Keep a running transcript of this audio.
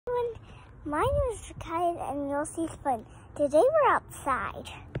My name is Rukayat and you'll see fun. Today we're outside.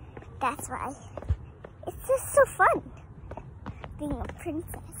 That's why. It's just so fun being a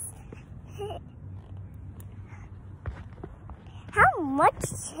princess. How much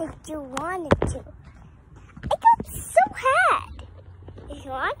did you want it to? I got so hard. If you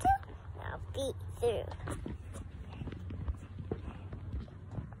want to, I'll beat through.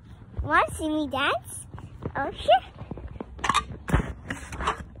 Want to see me dance? Oh, sure.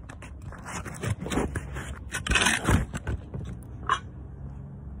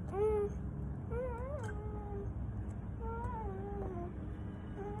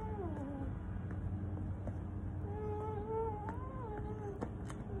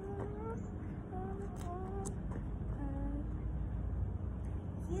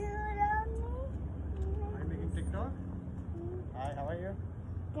 TikTok? Hi, how are you?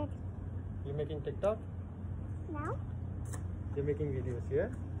 Good. You're making TikTok? Now? You're making videos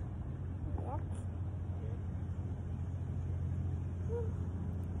here? Yep.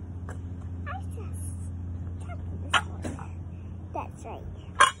 I just tapped this one. That's right.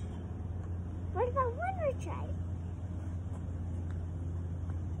 What about one more try?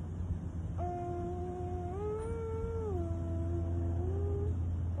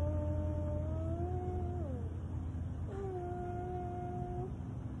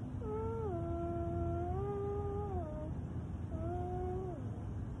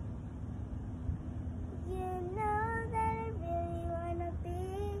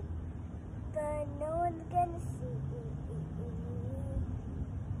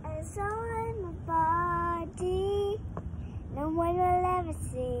 So in my body, no one will ever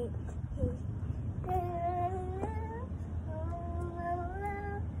see.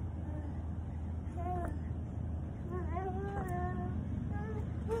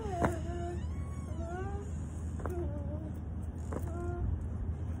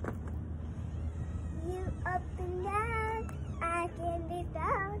 You up and down, I can be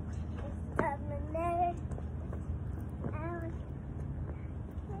found. It's up my nerve.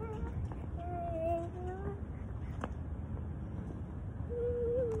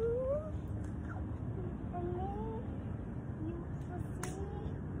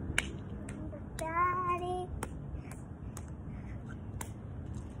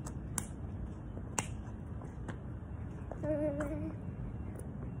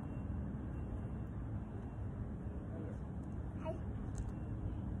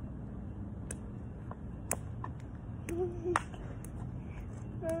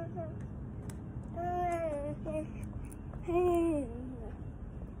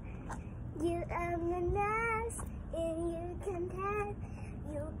 You are the nurse, and you can tell,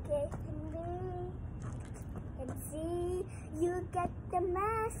 you can be and see. You get the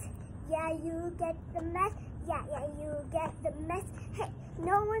mess, yeah, you get the mess, yeah, you get the mess. Hey,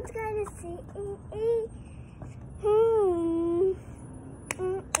 no one's gonna see.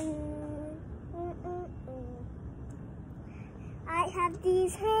 I have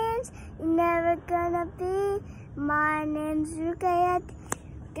these hands, you're never gonna be. My name's Rukayat.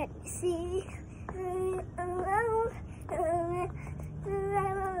 Get to see.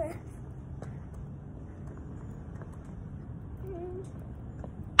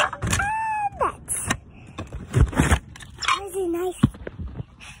 That's really nice.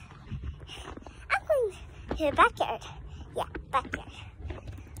 I'm going to the backyard. Yeah, backyard.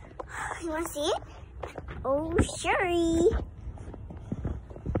 You want to see it? Oh, sure.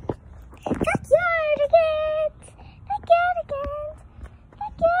 Backyard again. Backyard again.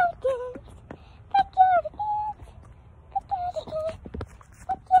 Backyard again. Backyard again. Backyard again.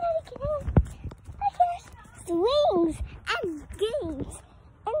 Backyard again. Backyard. Swings and games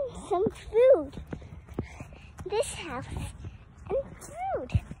and some food. This house and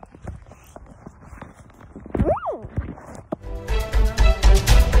food.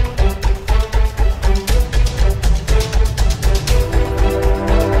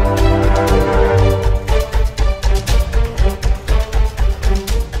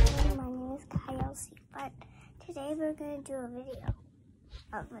 But today we're going to do a video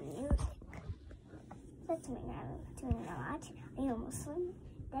of the music. Let's make doing a lot. Are you a Muslim?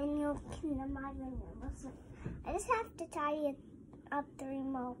 Then you'll kill the mod when you're Muslim. I just have to tidy up the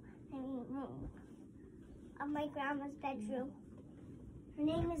room of my grandma's bedroom. Her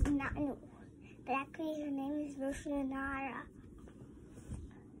name is Nanu, but actually her name is Roshanara.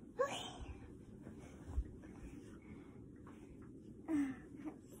 Okay.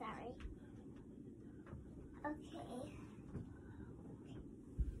 Sorry. Okay.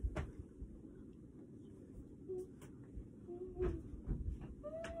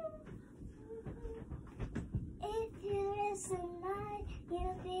 If you listen,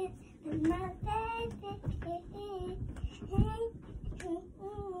 you'll be my favorite.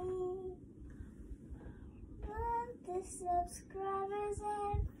 Love the subscribers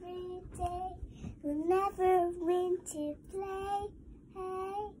every day. We'll never win to play.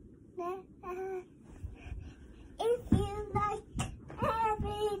 If you like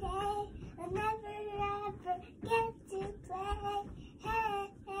every day, we'll never ever get to play. I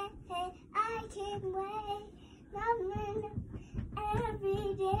can't wait. Every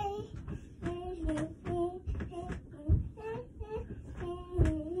day.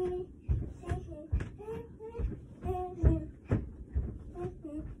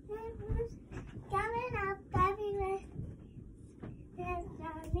 Coming up everywhere. There's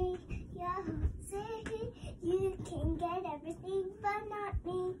not me, your city. You can get everything, but not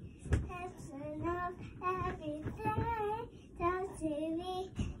me. That's enough everything. Don't see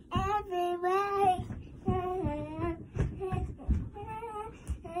me everywhere.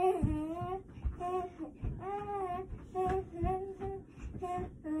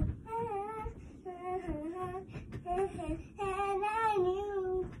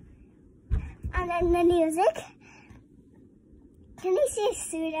 And then the music. Can you see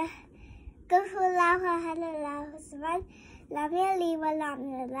Suda? Go for lava, hello, lava, run. Lamia, leave,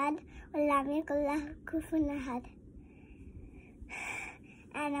 lamia, lad, lamia, kufuna had.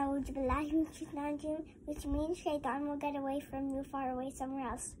 And I would be lying, which means Shaitan will get away from you far away somewhere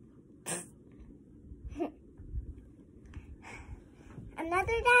else.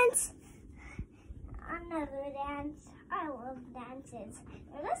 Another dance? Another dance. I love dances.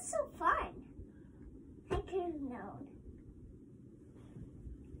 It was so fun. I could have known.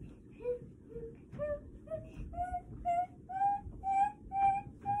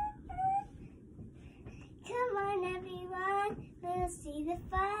 Come on, everyone. We'll see the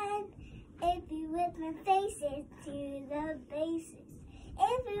fun. If you whip my faces to the bases.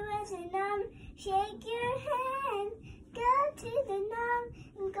 If it wasn't shake your hand. Go to the numb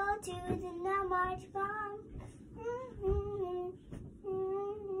and go to the numb march bomb.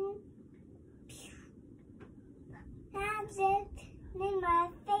 Abs it in my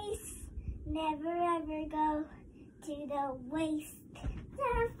face. Never ever go to the waist.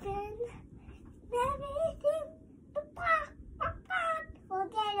 Nothing, everything. We'll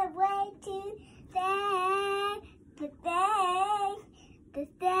get away to the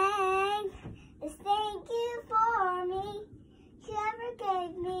thing is thank you for me. Whoever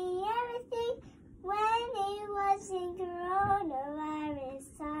gave me everything when it wasn't coronavirus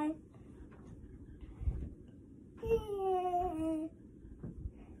time.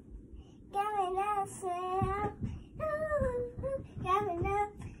 Coming up, coming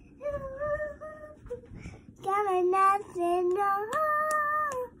up, coming up, coming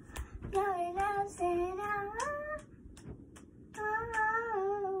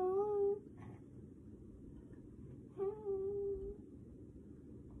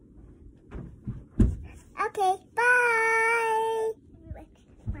Okay, bye.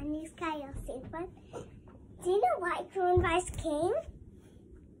 My new Kyle safe one. Do you know why coronavirus came?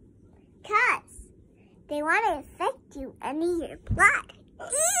 Because they want to infect you and eat your blood.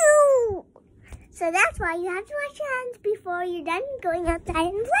 Ew! So that's why you have to wash your hands before you're done going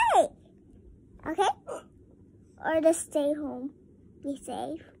outside and play. Okay? Or just stay home. Be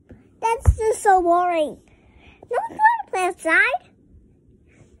safe. That's just so boring. No one wants to play outside.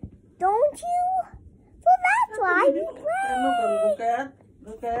 Don't you? So that's why we play.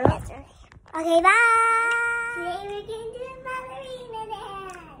 Rukayat. Okay, bye. Today we're going to do a ballerina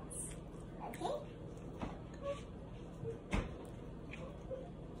dance. Okay?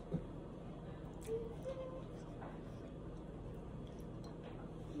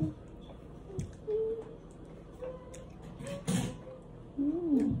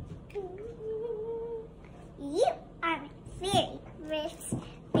 You are my favorite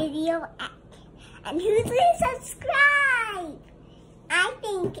video actor. And who's going to subscribe? I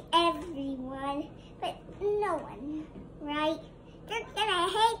think everyone, but no one, right? They're gonna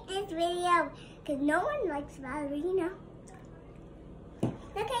hate this video because no one likes ballerina.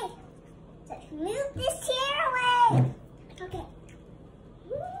 Okay, let's move this chair away. Okay.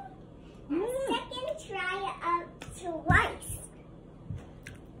 Second try up twice.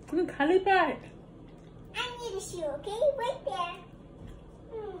 I need a shoe, okay? Wait there.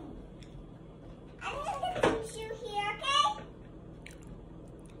 I'm gonna get some shoe here, okay?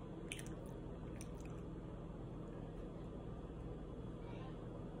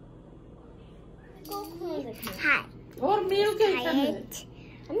 Hi. Rukayat.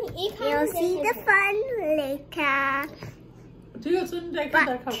 You'll see the fun later.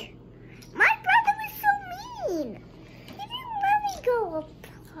 But my brother was so mean. He didn't let me go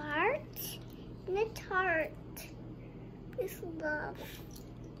apart. This love.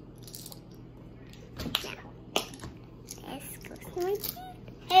 Yeah. This goes to my teeth.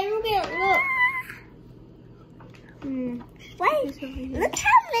 Hey, Rukayat, look. Wait, look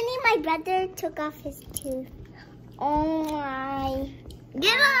how many my brother took off his tooth. Oh my.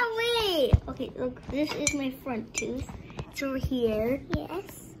 Get away! Okay, look, this is my front tooth. It's over here.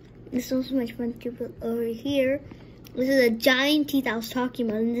 Yes. This is also my front tooth over here. This is the giant teeth I was talking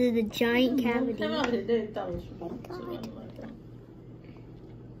about. This is the giant cavity.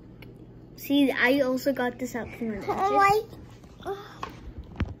 See, I also got this out from the dentist.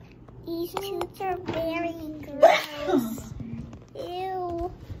 These tooths are very gross.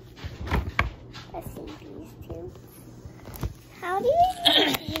 Ew. Let's see these two. How do you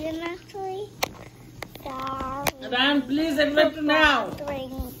see them actually? Sorry. Ran, please admit now.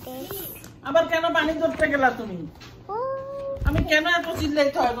 Doing this. আবার কেন পানি ধরতে গেলা তুমি? আমি কেন এত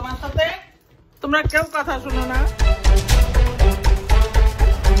চিল্লাইতে হয় তোমার সাথে? তোমরা কেউ কথা শুনো না?